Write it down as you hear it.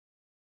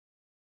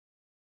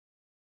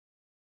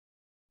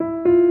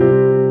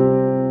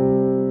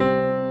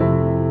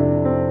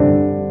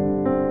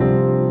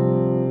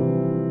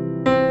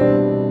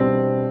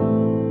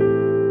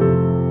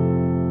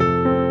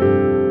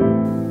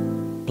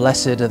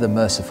Blessed are the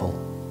merciful,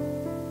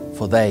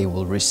 for they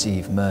will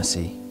receive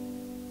mercy.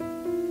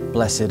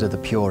 Blessed are the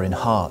pure in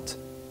heart,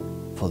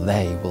 for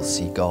they will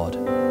see God.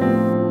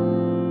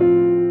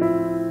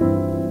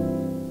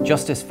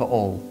 Justice for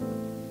all,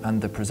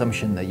 and the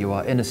presumption that you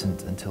are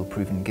innocent until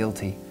proven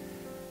guilty,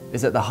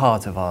 is at the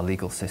heart of our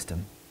legal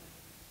system.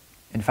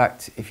 In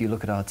fact, if you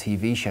look at our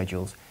TV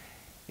schedules,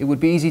 it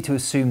would be easy to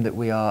assume that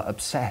we are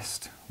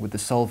obsessed with the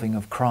solving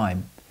of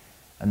crime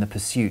and the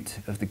pursuit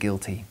of the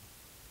guilty.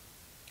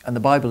 And the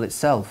Bible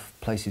itself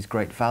places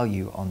great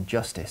value on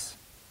justice.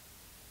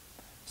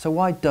 So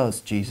why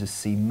does Jesus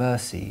see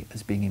mercy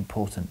as being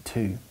important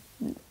too?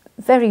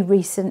 Very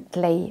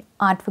recently,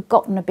 I'd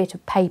forgotten a bit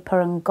of paper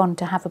and gone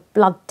to have a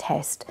blood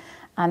test,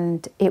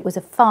 and it was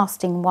a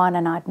fasting one,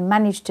 and I'd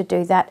managed to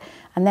do that,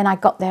 and then I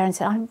got there and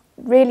said, I'm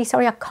really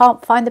sorry, I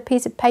can't find the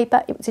piece of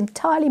paper. It was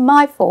entirely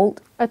my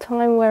fault. A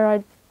time where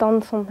I'd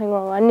done something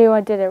wrong, I knew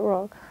I did it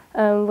wrong,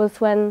 was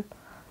when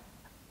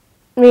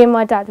me and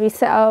my dad, we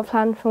set out a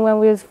plan from when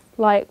we was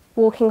like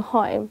walking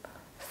home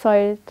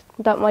so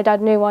that my dad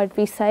knew I'd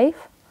be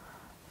safe,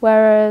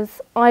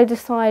 whereas I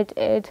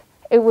decided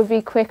it would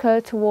be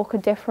quicker to walk a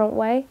different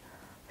way.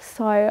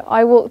 So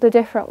I walked a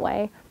different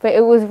way, but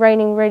it was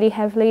raining really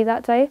heavily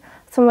that day,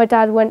 so my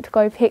dad went to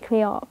go pick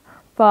me up,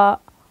 but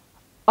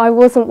I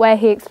wasn't where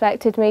he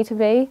expected me to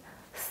be,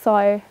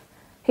 so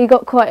he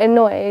got quite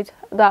annoyed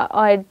that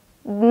I'd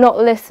not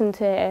listened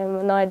to him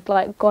and I'd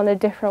like gone a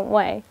different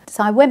way.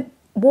 So I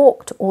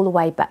walked all the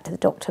way back to the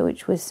doctor,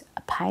 which was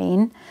a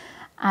pain,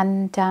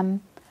 and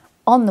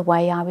on the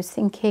way I was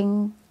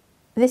thinking,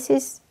 this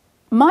is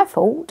my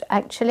fault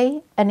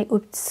actually, and it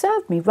would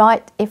serve me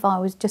right if I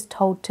was just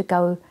told to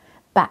go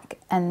back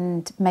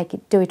and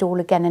do it all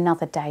again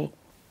another day.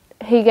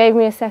 He gave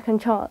me a second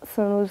chance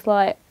and was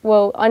like,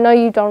 well, I know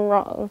you've done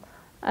wrong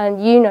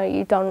and you know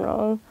you've done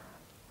wrong,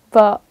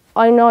 but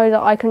I know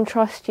that I can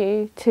trust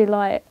you to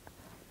like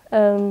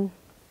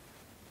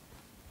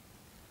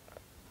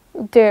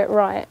do it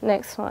right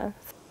next time.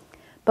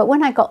 But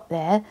when I got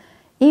there,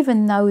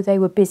 even though they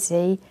were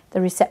busy,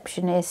 the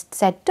receptionist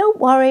said, don't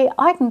worry,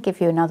 I can give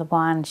you another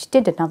one. She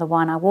did another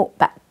one. I walked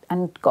back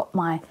and got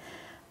my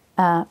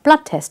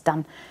blood test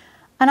done.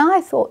 And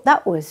I thought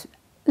that was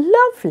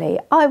lovely.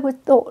 I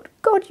thought,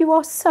 God, you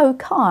are so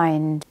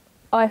kind.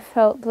 I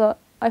felt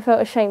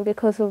ashamed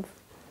because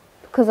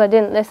I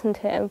didn't listen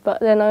to him, but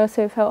then I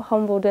also felt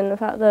humbled in the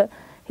fact that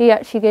he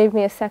actually gave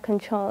me a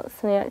second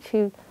chance and he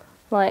actually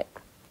like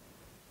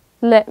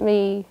let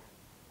me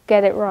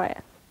get it right.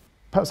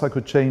 Perhaps I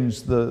could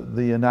change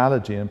the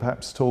analogy and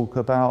perhaps talk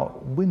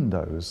about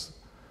windows.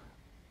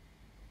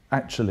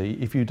 Actually,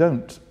 if you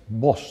don't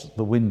wash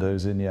the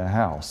windows in your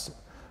house,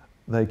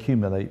 they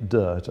accumulate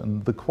dirt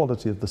and the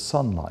quality of the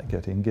sunlight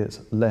gets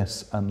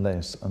less and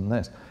less and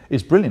less.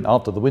 It's brilliant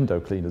after the window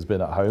cleaner's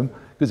been at home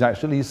because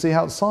actually you see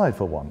outside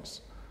for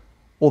once.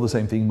 Or the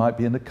same thing might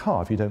be in a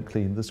car. If you don't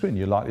clean the screen,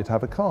 you're likely to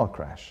have a car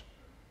crash.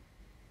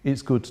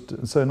 It's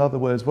good so in other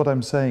words, what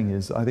I'm saying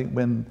is, I think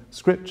when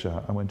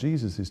Scripture and when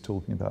Jesus is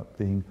talking about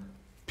being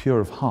pure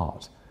of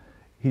heart,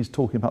 he's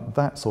talking about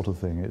that sort of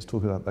thing. It's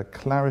talking about that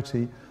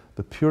clarity,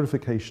 the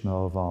purification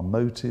of our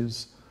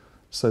motives,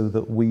 so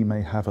that we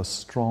may have a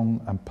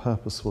strong and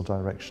purposeful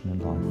direction in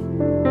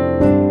life.